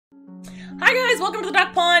Hi guys, welcome to the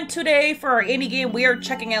Duck Pond. Today for our indie game, we are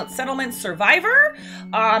checking out Settlement Survivor.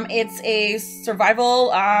 It's a survival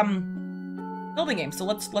building game, so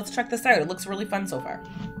let's check this out. It looks really fun so far.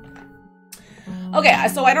 Okay,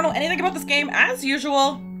 so I don't know anything about this game as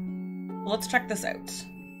usual. Let's check this out.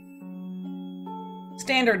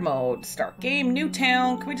 Standard mode, start game, new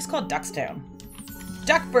town. Can we just call it Duckstown?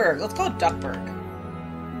 Duckburg, let's call it Duckburg.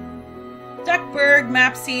 Duckburg,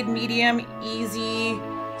 map seed, medium, easy.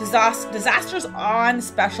 Disasters on,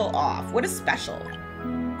 special off. What is special?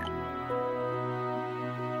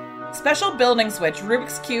 Special building switch.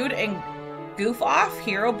 Rubik's Cube and Goof off.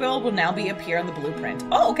 Hero build will now appear on the blueprint.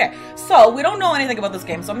 Oh, okay. So we don't know anything about this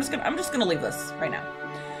game, so I'm just gonna leave this right now.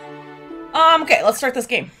 Okay, let's start this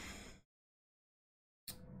game.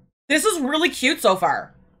 This is really cute so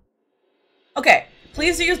far. Okay,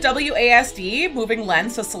 please use WASD moving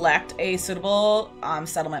lens to select a suitable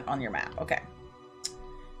settlement on your map. Okay.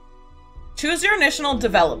 Choose your initial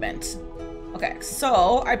development. Okay,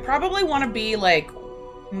 so I probably want to be like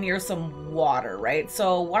near some water, right?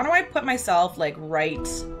 So why don't I put myself like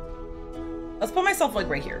let's put myself like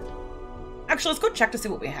right here. Actually, let's go check to see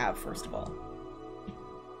what we have first of all.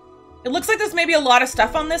 It looks like there's maybe a lot of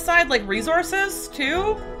stuff on this side, like resources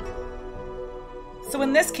too. So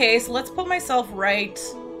in this case, let's put myself right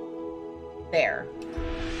there.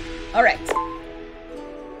 All right.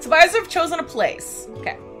 Survivors have chosen a place.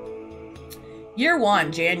 Okay. Year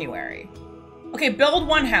 1, January. Okay, build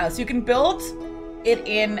one house. You can build it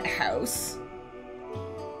in house.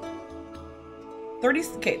 30,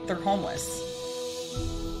 okay, they're homeless.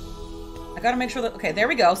 I gotta make sure that, okay, there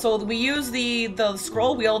we go. So we use the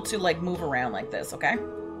scroll wheel to like move around like this, okay?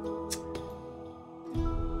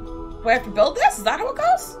 Do I have to build this? Is that how it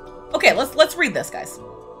goes? Okay, let's read this, guys.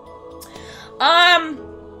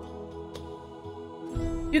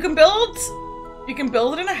 You can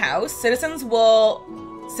build it in a house. Citizens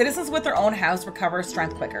with their own house recover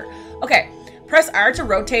strength quicker. Okay. Press R to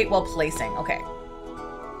rotate while placing. Okay.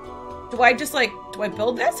 Do I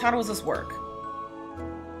build this? How does this work?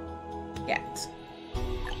 Get.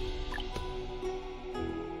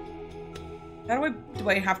 How do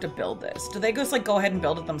I have to build this? Do they just like go ahead and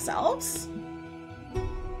build it themselves?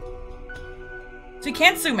 So you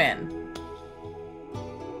can't zoom in.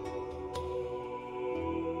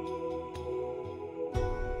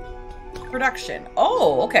 Production.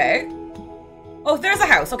 Oh, okay. Oh, there's a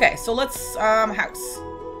house. Okay, so let's, house.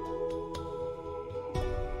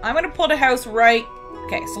 I'm gonna put a house right...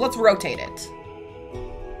 Okay, so let's rotate it.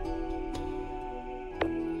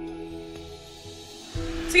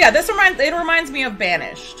 So yeah, it reminds me of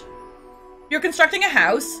Banished. You're constructing a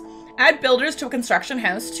house. Add builders to a construction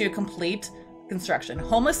house to complete construction.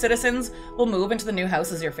 Homeless citizens will move into the new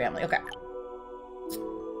house as your family. Okay.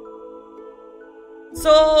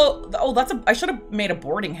 So, oh, I should have made a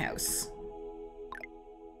boarding house.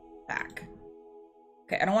 Back.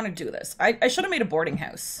 Okay, I don't want to do this. I should have made a boarding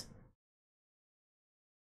house.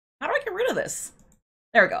 How do I get rid of this?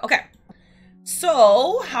 There we go, okay.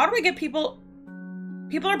 So, how do I get people...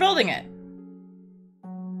 People are building it.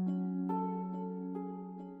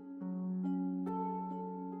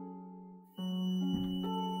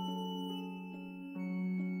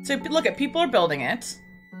 So, look at people are building it.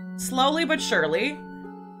 Slowly but surely.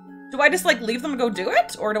 Do I just, like, leave them to go do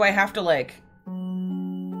it? Or do I have to, like...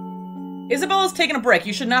 Isabella's taking a break.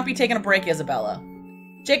 You should not be taking a break, Isabella.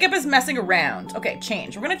 Jacob is messing around. Okay,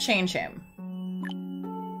 change. We're gonna change him.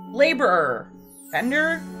 Laborer.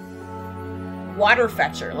 Vendor. Water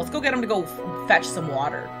fetcher. Let's go get him to go fetch some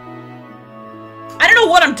water. I don't know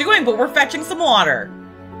what I'm doing, but we're fetching some water.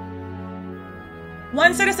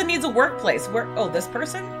 One citizen needs a workplace. Where? Oh, this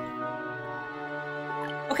person?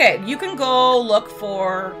 Okay, you can go look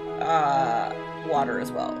for water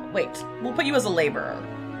as well. Wait, we'll put you as a laborer.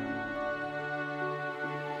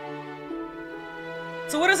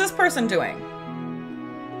 So what is this person doing?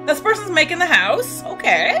 This person's making the house?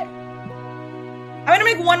 Okay. I'm gonna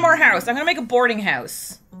make one more house. I'm gonna make a boarding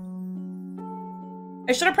house.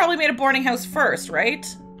 I should have probably made a boarding house first, right?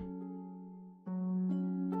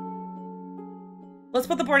 Let's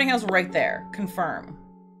put the boarding house right there. Confirm.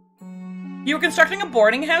 You are constructing a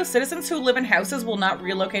boarding house. Citizens who live in houses will not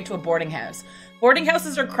relocate to a boarding house. Boarding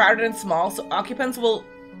houses are crowded and small, so occupants will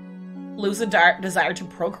lose a desire to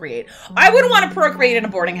procreate. I wouldn't want to procreate in a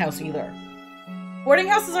boarding house either. Boarding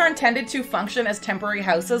houses are intended to function as temporary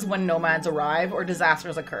houses when nomads arrive or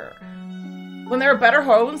disasters occur. When there are better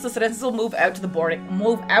homes, the citizens will move out of the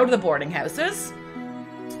boarding houses.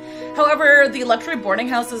 However, the luxury boarding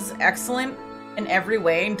house is excellent in every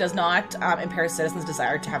way and does not impair citizens'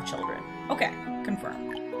 desire to have children. Okay,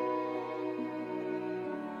 confirm.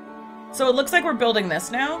 So it looks like we're building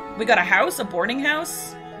this now. We got a house, a boarding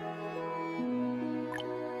house.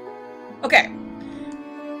 Okay.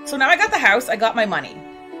 So now I got the house, I got my money.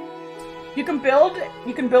 You can build,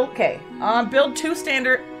 okay. Build two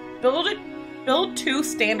standard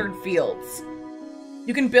fields.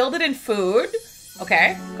 You can build it in food.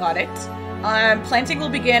 Okay, got it. Planting will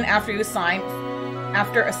begin after a sign.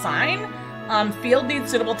 Field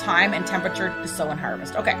needs suitable time and temperature to sow and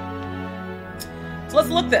harvest. Okay. So let's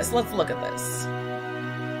look at this.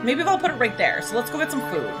 Maybe I'll put it right there. So let's go get some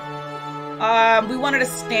food. We wanted a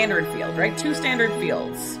standard field, right? 2 standard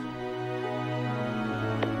fields.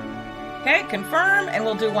 Okay, confirm, and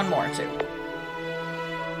we'll do one more too.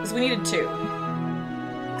 Because we needed 2.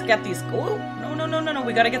 To get these, oh, no,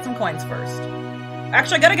 we gotta get some coins first.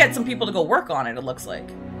 Actually, I gotta get some people to go work on it, it looks like.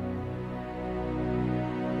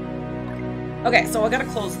 Okay, so I gotta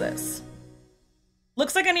close this.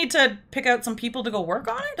 Looks like I need to pick out some people to go work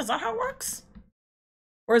on it? Is that how it works?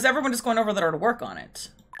 Or is everyone just going over there to work on it?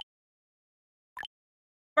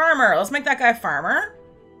 Farmer, let's make that guy a farmer.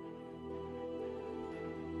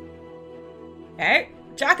 Okay,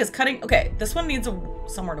 Jack is cutting, okay, this one needs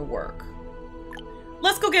somewhere to work.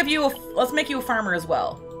 Let's go give you let's make you a farmer as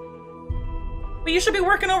well. But you should be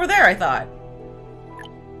working over there, I thought.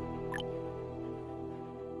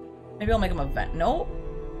 Maybe I'll make him a vet. No.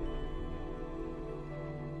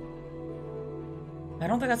 I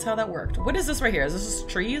don't think that's how that worked. What is this right here? Is this just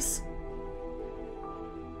trees?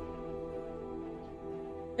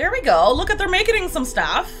 There we go. Look at, they're making some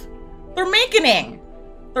stuff. They're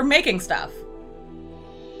making stuff.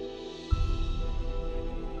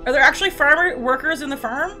 Are there actually farmer workers in the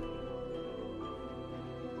farm?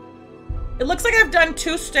 It looks like I've done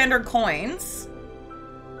 2 standard coins.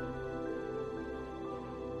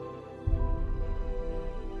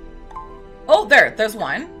 Oh, there's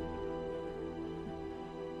one.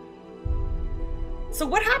 So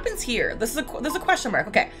what happens here? There's a question mark.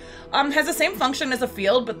 Okay. Has the same function as a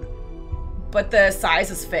field, but the size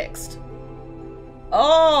is fixed.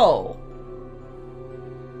 Oh.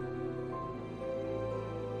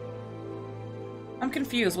 I'm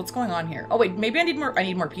confused. What's going on here? Oh wait, maybe I need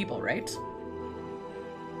more people, right?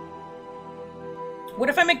 What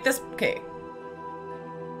if I make this okay?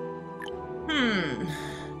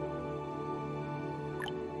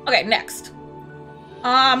 Okay, next.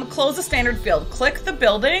 Close the standard field. Click the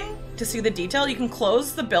building to see the detail. You can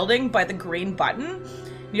close the building by the green button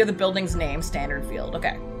near the building's name, standard field.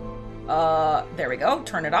 Okay. There we go.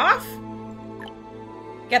 Turn it off.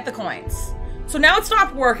 Get the coins. So now it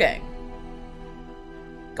stopped working.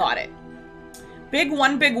 Got it. Big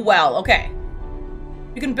well. Okay.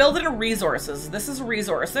 You can build it in resources. This is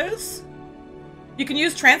resources. You can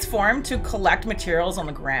use transform to collect materials on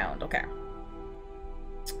the ground. Okay.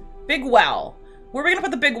 Big well. Where are we gonna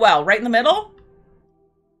put the big well? Right in the middle?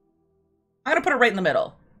 I'm gonna put it right in the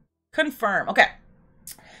middle. Confirm. Okay.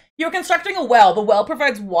 You're constructing a well. The well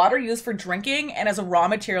provides water used for drinking and as a raw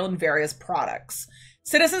material in various products.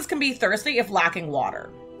 Citizens can be thirsty if lacking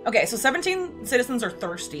water. Okay, so 17 citizens are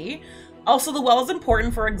thirsty. Also, the well is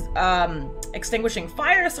important for extinguishing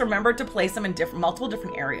fires, so remember to place them in multiple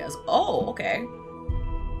different areas. Oh, okay.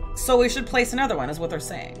 So we should place another one, is what they're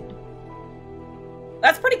saying.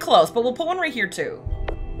 That's pretty close, but we'll put one right here too.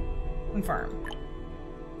 Confirm.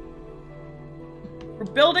 We're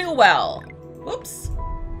building a well. Whoops.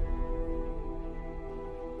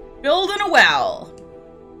 Building a well.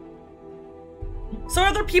 So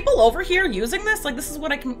are there people over here using this? Like, this is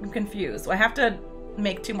what I'm confused. Do I have to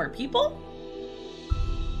make 2 more people?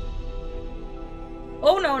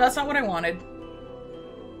 Oh no, that's not what I wanted.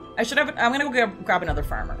 I should have, I'm gonna go grab another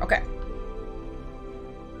farmer. Okay.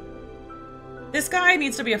 This guy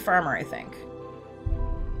needs to be a farmer, I think.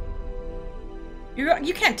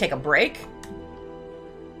 You can't take a break.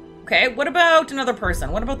 Okay, what about another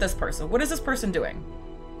person? What about this person? What is this person doing?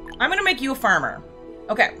 I'm gonna make you a farmer.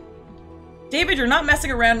 Okay. David, you're not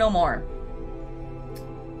messing around no more.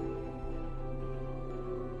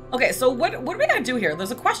 Okay, so what are we gonna do here?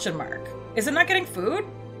 There's a question mark. Is it not getting food?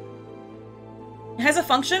 It has a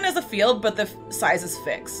function as a field, but the size is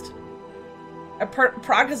fixed. A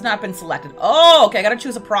product has not been selected. Oh, okay, I gotta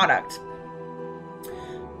choose a product.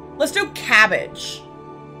 Let's do cabbage.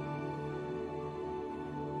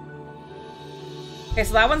 Okay,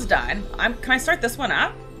 so that one's done. Can I start this one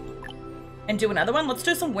up? And do another one? Let's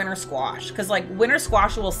do some winter squash. Because, like, winter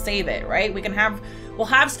squash will save it, right? We'll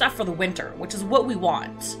have stuff for the winter, which is what we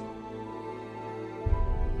want.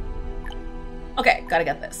 Okay, gotta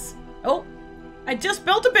get this. Oh, I just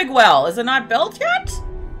built a big well. Is it not built yet?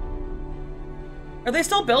 Are they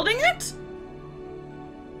still building it?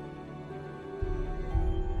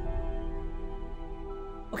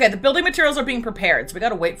 Okay, the building materials are being prepared, so we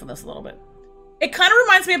gotta wait for this a little bit. It kind of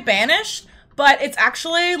reminds me of Banished, but it's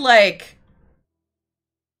actually, like...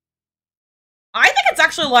 I think it's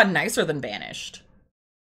actually a lot nicer than Banished.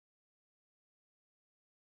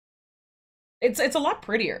 It's a lot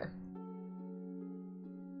prettier.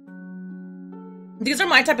 These are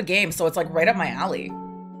my type of games, so it's like right up my alley.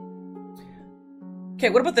 Okay,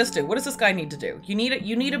 what about this dude? What does this guy need to do? You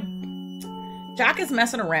need a... Jack is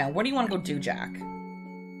messing around. What do you want to go do, Jack?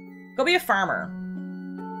 Go be a farmer.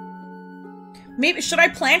 Maybe, should I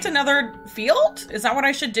plant another field? Is that what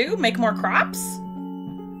I should do? Make more crops?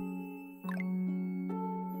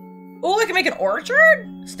 Oh, I can make an orchard?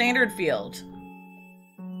 Standard field.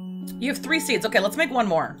 You have 3 seeds. Okay, let's make one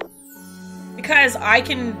more. Because I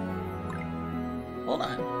can... Hold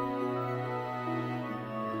on.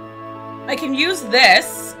 I can use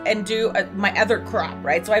this and do my other crop,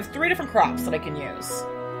 right? So I have 3 different crops that I can use.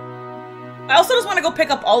 I also just want to go pick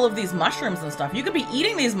up all of these mushrooms and stuff. You could be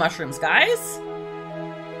eating these mushrooms, guys.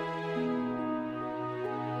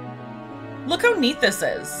 Look how neat this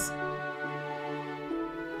is.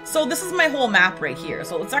 So this is my whole map right here.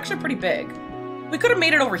 So it's actually pretty big. We could have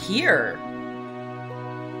made it over here.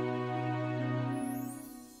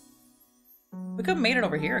 We could have made it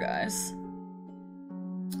over here, guys.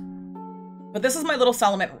 But this is my little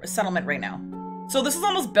settlement right now. So this is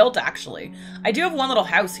almost built, actually. I do have one little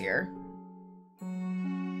house here.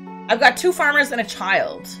 I've got 2 farmers and a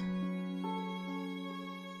child.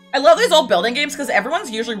 I love these old building games because everyone's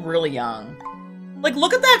usually really young. Like,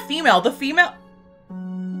 look at that female. The female...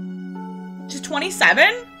 She's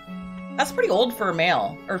 27? That's pretty old for a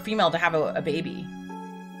male or female to have a baby.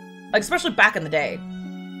 Like, especially back in the day.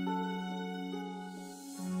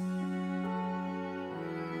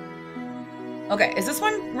 Okay, is this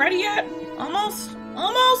one ready yet? Almost?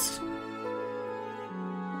 Almost?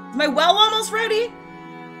 Is my well almost ready?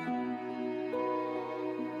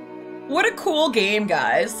 What a cool game,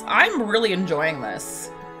 guys. I'm really enjoying this.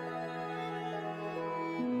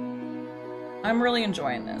 I'm really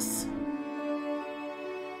enjoying this.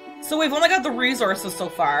 So we've only got the resources so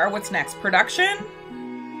far. What's next?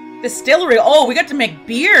 Production? Distillery. Oh, we got to make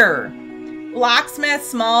beer. Blacksmith,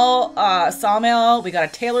 small sawmill. We got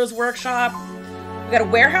a tailor's workshop. We got a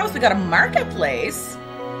warehouse. We got a marketplace.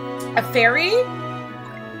 A ferry.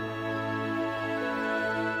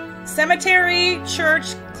 Cemetery,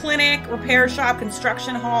 church, clinic, repair shop,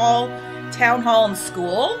 construction hall, town hall, and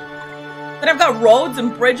school. Then I've got roads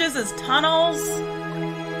and bridges as tunnels.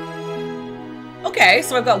 Okay,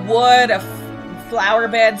 so I've got wood, flower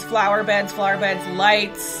beds, lights,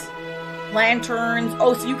 lanterns.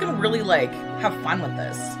 Oh, so you can really, like, have fun with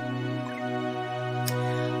this.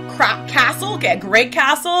 Castle, okay, a great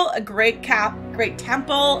castle, a great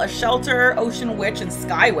temple, a shelter, ocean witch, and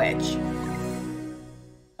sky witch.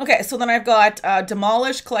 Okay, so then I've got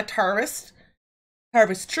demolish, collect, harvest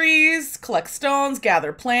trees, collect stones,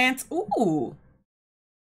 gather plants. Ooh.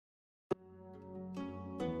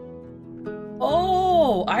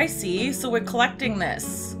 Oh, I see. So we're collecting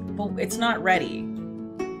this, but it's not ready.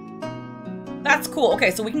 That's cool. Okay,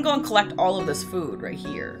 so we can go and collect all of this food right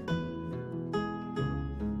here.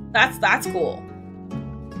 That's cool.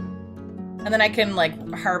 And then I can, like,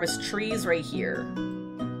 harvest trees right here.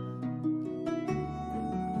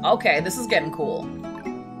 Okay, this is getting cool.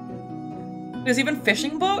 There's even a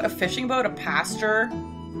fishing boat, a pasture.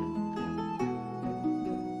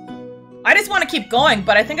 I just want to keep going,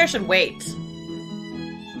 but I think I should wait.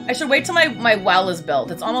 I should wait till my well is built.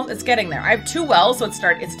 It's getting there. I have 2 wells, so it's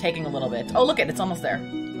taking a little bit. Oh, look it's almost there.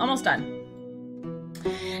 Almost done.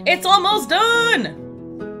 It's almost done!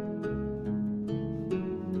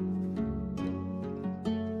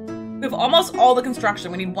 We have almost all the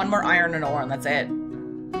construction. We need 1 more iron and ore, and that's it.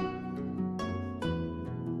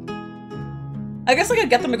 I guess I could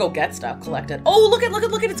get them to go get stuff collected. Oh, look at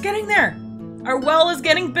it's getting there. Our well is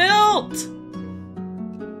getting built.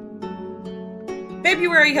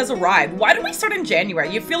 February has arrived. Why did we start in January?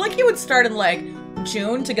 You feel like you would start in, like,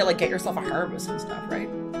 June to get yourself a harvest and stuff, right?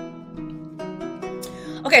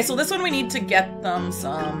 Okay, so this one we need to get them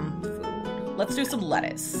some food. Let's do some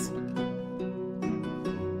lettuce.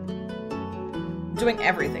 I'm doing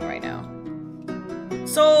everything right now.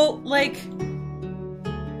 So, like...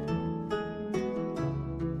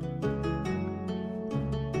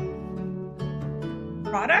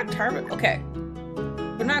 Product harvest. Okay,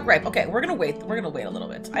 they're not ripe. Okay, we're gonna wait. We're gonna wait a little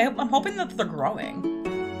bit. I'm hoping that they're growing.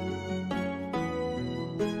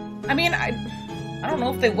 I mean, I don't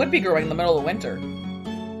know if they would be growing in the middle of winter.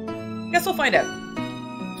 Guess we'll find out.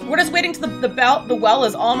 We're just waiting till the well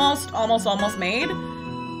is almost made.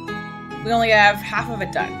 We only have half of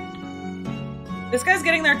it done. This guy's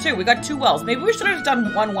getting there too. We got 2 wells. Maybe we should have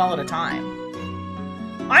done 1 well at a time.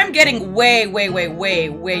 I'm getting way, way, way, way,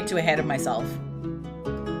 way too ahead of myself.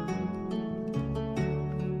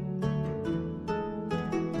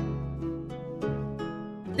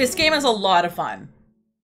 This game is a lot of fun.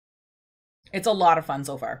 It's a lot of fun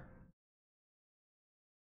so far.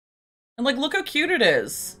 And like, look how cute it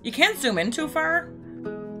is. You can't zoom in too far.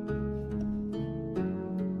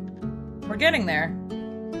 We're getting there.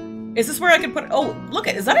 Is this where I can put, oh, look,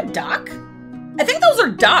 is that a duck? I think those are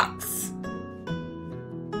ducks.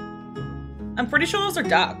 I'm pretty sure those are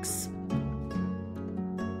ducks.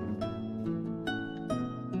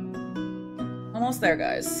 Almost there,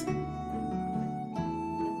 guys.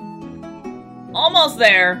 Almost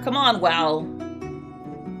there. Come on, well.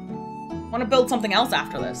 I want to build something else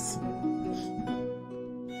after this.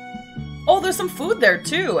 Oh, there's some food there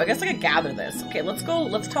too. I guess I could gather this. Okay, let's go.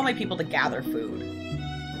 Let's tell my people to gather food.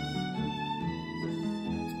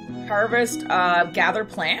 Harvest, gather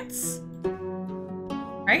plants.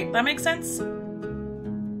 Right? That makes sense. I'm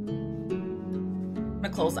gonna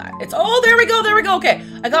close that. It's, oh, there we go. There we go. Okay,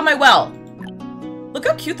 I got my well. Look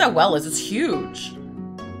how cute that well is. It's huge.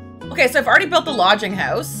 Okay, so I've already built the lodging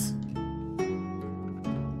house.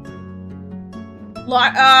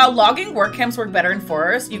 Logging work camps work better in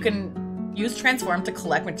forest. You can use transform to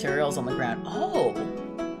collect materials on the ground. Oh,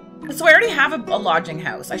 so I already have a lodging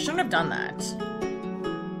house. I shouldn't have done that.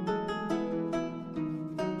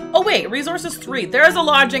 Oh wait, resources 3. There's a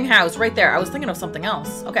lodging house right there. I was thinking of something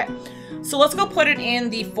else. Okay, so let's go put it in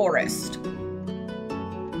the forest.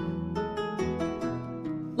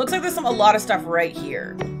 Looks like there's a lot of stuff right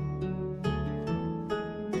here.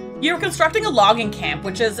 You're constructing a logging camp,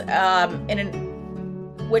 which is an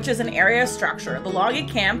area structure. The logging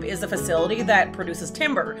camp is a facility that produces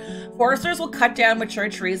timber. Foresters will cut down mature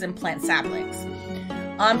trees and plant saplings.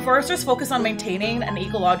 Foresters focus on maintaining an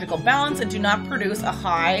ecological balance and do not produce a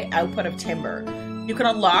high output of timber. You can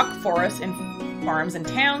unlock forests and farms and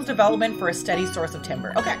towns development for a steady source of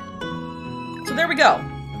timber. Okay, so there we go.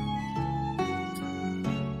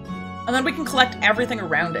 And then we can collect everything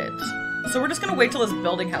around it. So we're just gonna wait till this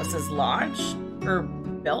building house is lodged or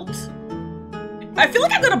built. I feel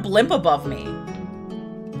like I've got a blimp above me.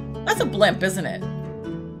 That's a blimp, isn't it?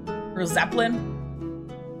 Or a zeppelin?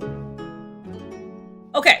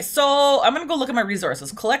 Okay, so I'm gonna go look at my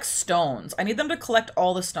resources. Collect stones. I need them to collect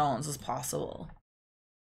all the stones as possible.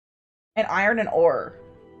 And iron and ore.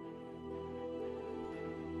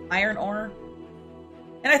 Iron ore.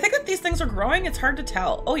 And I think that these things are growing. It's hard to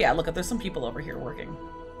tell. Oh yeah, look, there's some people over here working.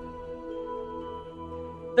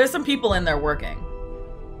 There's some people in there working.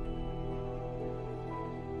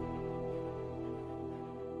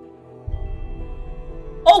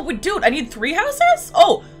 Oh, dude, I need 3 houses?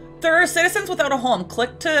 Oh, there are citizens without a home.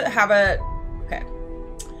 Click to have a... Okay.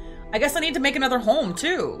 I guess I need to make another home,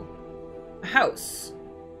 too. A house.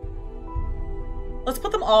 Let's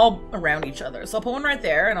put them all around each other. So I'll put one right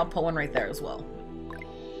there, and I'll put one right there as well.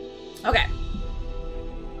 Okay.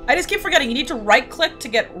 I just keep forgetting. You need to right-click to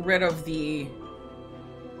get rid of the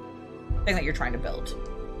thing that you're trying to build.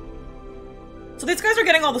 So these guys are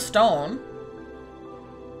getting all the stone.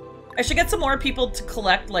 I should get some more people to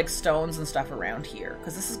collect like stones and stuff around here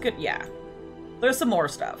because this is good. Yeah, there's some more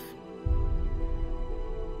stuff.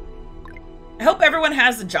 I hope everyone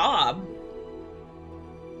has a job.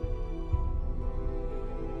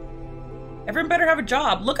 Everyone better have a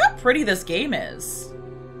job. Look how pretty this game is.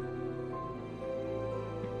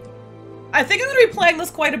 I think I'm gonna be playing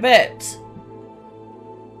this quite a bit.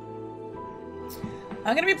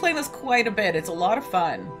 I'm gonna be playing this quite a bit. It's a lot of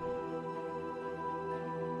fun.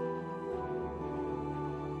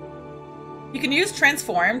 You can use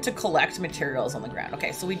transform to collect materials on the ground.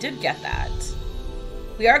 Okay, so we did get that.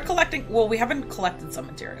 We are collecting, well, we haven't collected some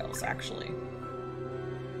materials actually.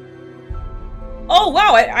 Oh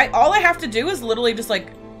wow, all I have to do is literally just like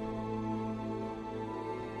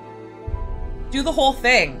do the whole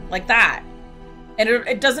thing like that. And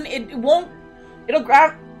it'll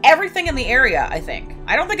grab everything in the area, I think.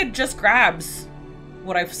 I don't think it just grabs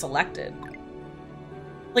what I've selected.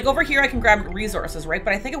 Like over here I can grab resources, right?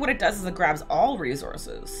 But I think what it does is it grabs all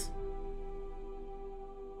resources.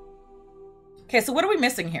 Okay, so what are we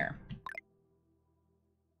missing here?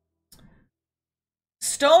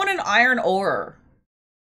 Stone and iron ore.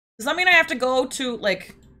 Does that mean I have to go to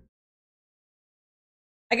like...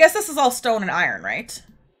 I guess this is all stone and iron, right?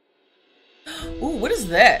 Ooh, what is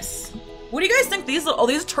this? What do you guys think these are? Oh,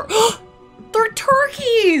 these are they're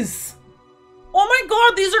turkeys! Oh my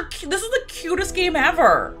god, this is the cutest game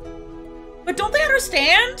ever. But don't they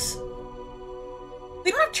understand?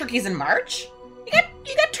 They don't have turkeys in March. You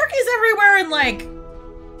get turkeys everywhere in like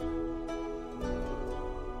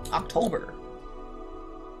October.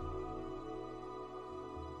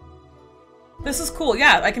 This is cool.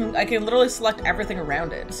 Yeah, I can literally select everything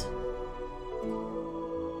around it.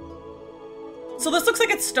 So this looks like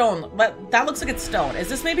it's stone. That looks like it's stone. Is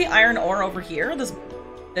this maybe iron ore over here? This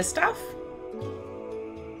stuff?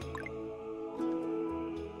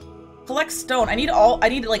 Collect stone. I need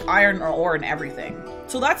like iron or ore and everything.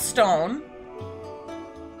 So that's stone.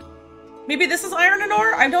 Maybe this is iron and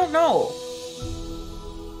ore? I don't know.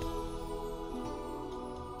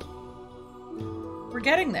 We're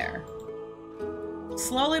getting there.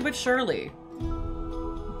 Slowly but surely.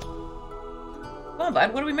 Come on,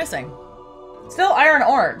 bud. What are we missing? Still iron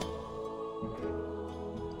ore.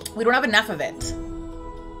 We don't have enough of it.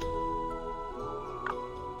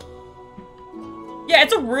 Yeah,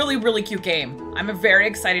 it's a really, really cute game. I'm very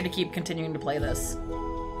excited to keep continuing to play this.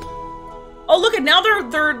 Oh, look at now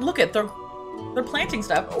they're planting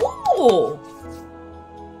stuff. Ooh.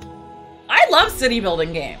 I love city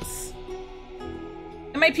building games.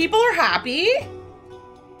 And my people are happy.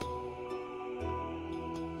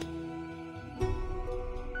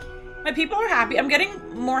 My people are happy. I'm getting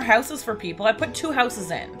more houses for people. I put 2 houses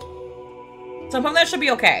in. So I'm hoping that should be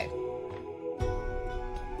okay.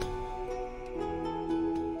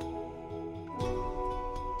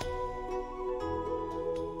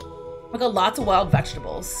 I got lots of wild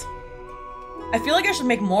vegetables. I feel like I should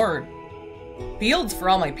make more fields for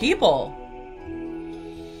all my people.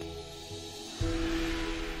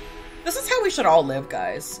 This is how we should all live,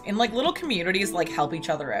 guys. In like little communities, like help each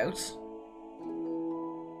other out.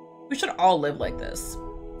 We should all live like this.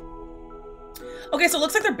 Okay, so it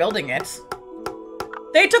looks like they're building it.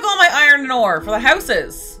 They took all my iron and ore for the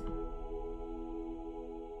houses.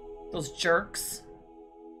 Those jerks.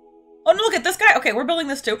 Oh, no, look at this guy. Okay, we're building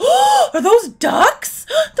this too. Are those ducks?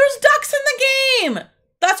 There's ducks in the game.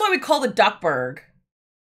 That's why we call it Duckburg.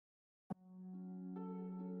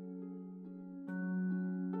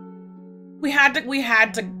 We had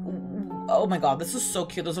to. Oh my God, this is so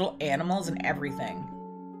cute. Those little animals and everything.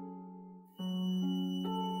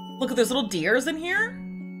 Look at those little deers in here.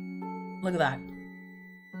 Look at that.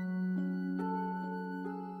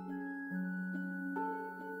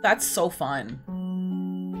 That's so fun.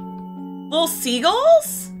 Little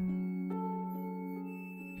seagulls?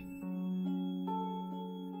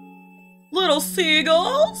 Little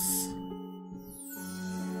seagulls?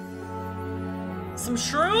 Some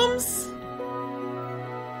shrooms?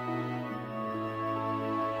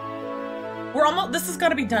 We're almost, this has got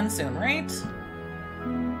to be done soon, right?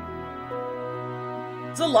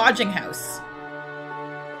 It's a lodging house.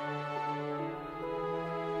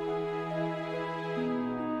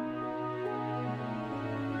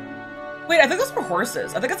 Wait, I think those were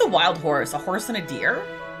horses. I think it's a wild horse. A horse and a deer.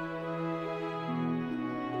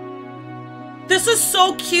 This is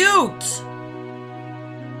so cute.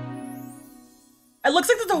 It looks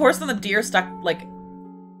like there's a horse and the deer stuck like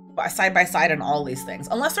side by side on all these things.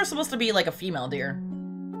 Unless they're supposed to be like a female deer.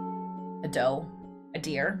 A doe. A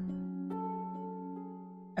deer.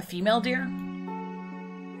 A female deer?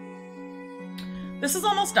 This is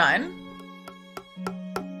almost done.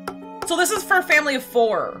 So this is for a family of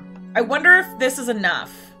 4. I wonder if this is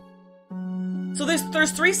enough. So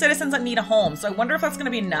there's 3 citizens that need a home. So I wonder if that's going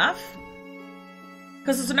to be enough.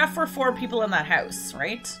 Because it's enough for 4 people in that house,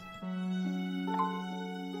 right?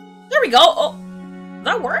 There we go. Oh, does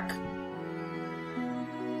that work?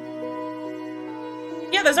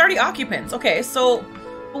 Yeah, there's already occupants. Okay, so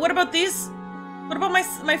but what about these? What about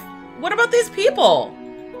what about these people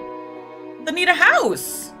that need a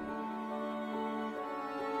house?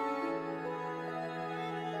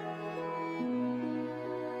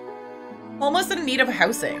 Homeless in need of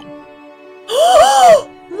housing.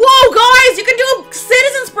 Whoa, guys! You can do a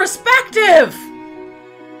citizen's perspective!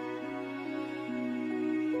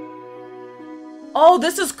 Oh,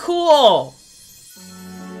 this is cool.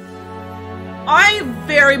 I'm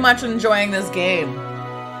very much enjoying this game.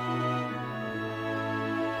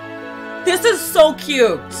 This is so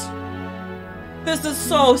cute. This is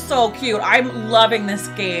so cute. I'm loving this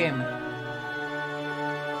game.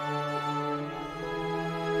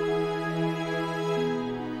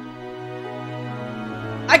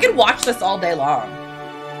 I could watch this all day long.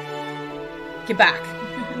 Get back.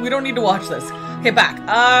 We don't need to watch this. Okay, back.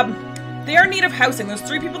 They are in need of housing. There's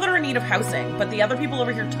 3 people that are in need of housing, but the other people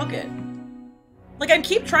over here took it. Like, I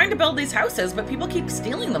keep trying to build these houses, but people keep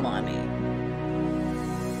stealing them on me.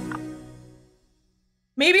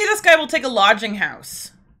 Maybe this guy will take a lodging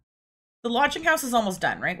house. The lodging house is almost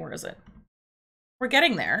done, right? Where is it? We're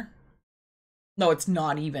getting there. No, it's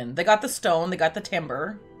not even. They got the stone. They got the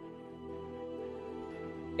timber.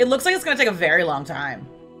 It looks like it's gonna take a very long time.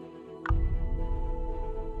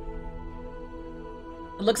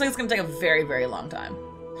 It looks like it's gonna take a very, very long time.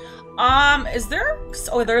 Is there...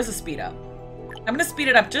 Oh, there is a speed up. I'm gonna speed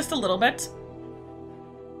it up just a little bit.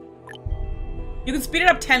 You can speed it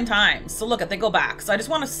up 10 times. So look, they go back. So I just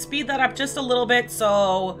want to speed that up just a little bit,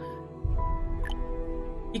 so...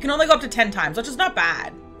 You can only go up to 10 times, which is not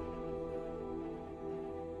bad.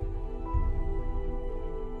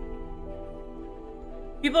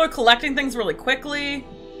 People are collecting things really quickly.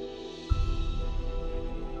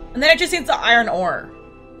 And then it just needs the iron ore.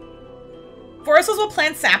 Foresters will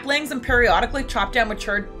plant saplings and periodically chop down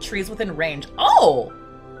mature trees within range. Oh!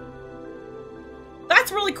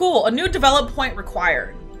 That's really cool. A new develop point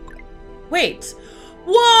required. Wait.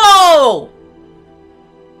 Whoa!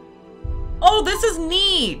 Oh, this is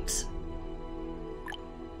neat.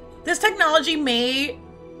 This technology may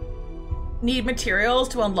need materials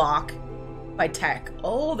to unlock by tech.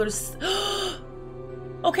 Oh, there's...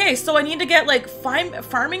 Okay, so I need to get, like,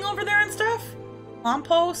 farming over there and stuff?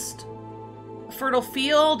 Compost? A fertile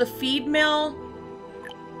field? A feed mill?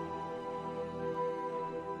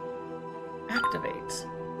 Activate.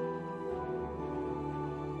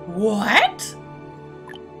 What?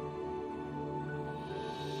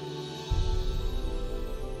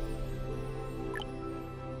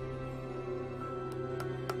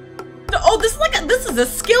 Oh, this is like this is a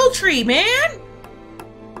skill tree, man.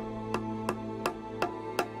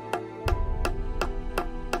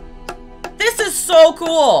 This is so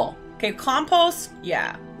cool. Okay, compost,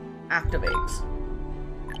 yeah. Activate.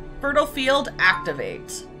 Fertile field,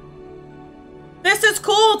 activate. This is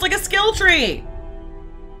cool. It's like a skill tree.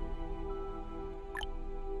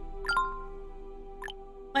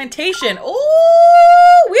 Plantation.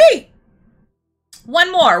 Ooh, wee.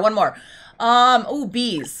 One more. Ooh,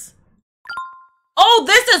 bees. Oh,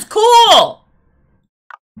 this is cool.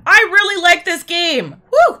 I really like this game.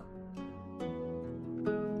 Woo.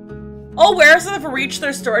 All warehouses have reached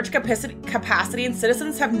their storage capacity and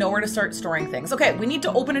citizens have nowhere to start storing things. Okay, we need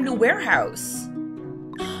to open a new warehouse.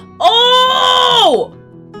 Oh!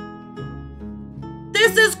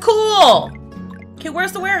 This is cool! Okay,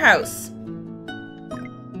 where's the warehouse?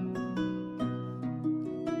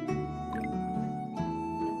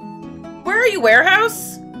 Where are you,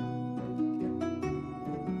 warehouse?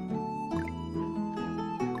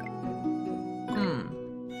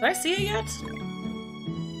 Did I see it yet?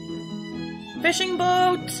 Fishing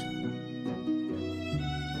boat.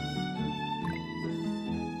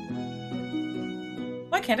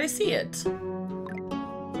 Why can't I see it?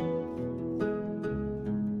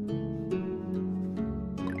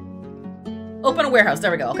 Open a warehouse. There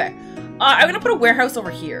we go. Okay. I'm gonna put a warehouse over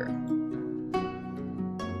here.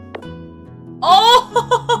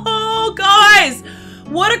 Oh, guys!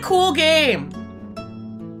 What a cool game!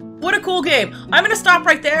 What a cool game. I'm gonna stop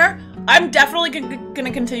right there. I'm definitely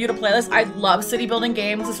gonna continue to play this. I love city building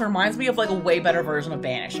games. This reminds me of like a way better version of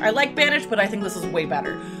Banish. I like Banish, but I think this is way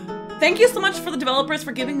better. Thank you so much for the developers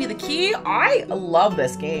for giving me the key. I love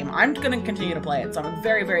this game. I'm gonna continue to play it, so I'm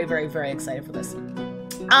very, very, very, very excited for this.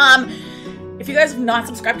 If you guys have not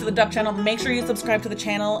subscribed to the Duck channel, make sure you subscribe to the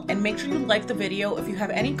channel and make sure you like the video. If you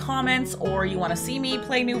have any comments or you want to see me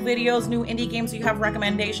play new videos, new indie games you have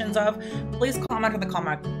recommendations of, please comment in the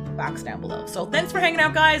comment box down below. So thanks for hanging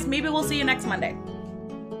out, guys. Maybe we'll see you next Monday.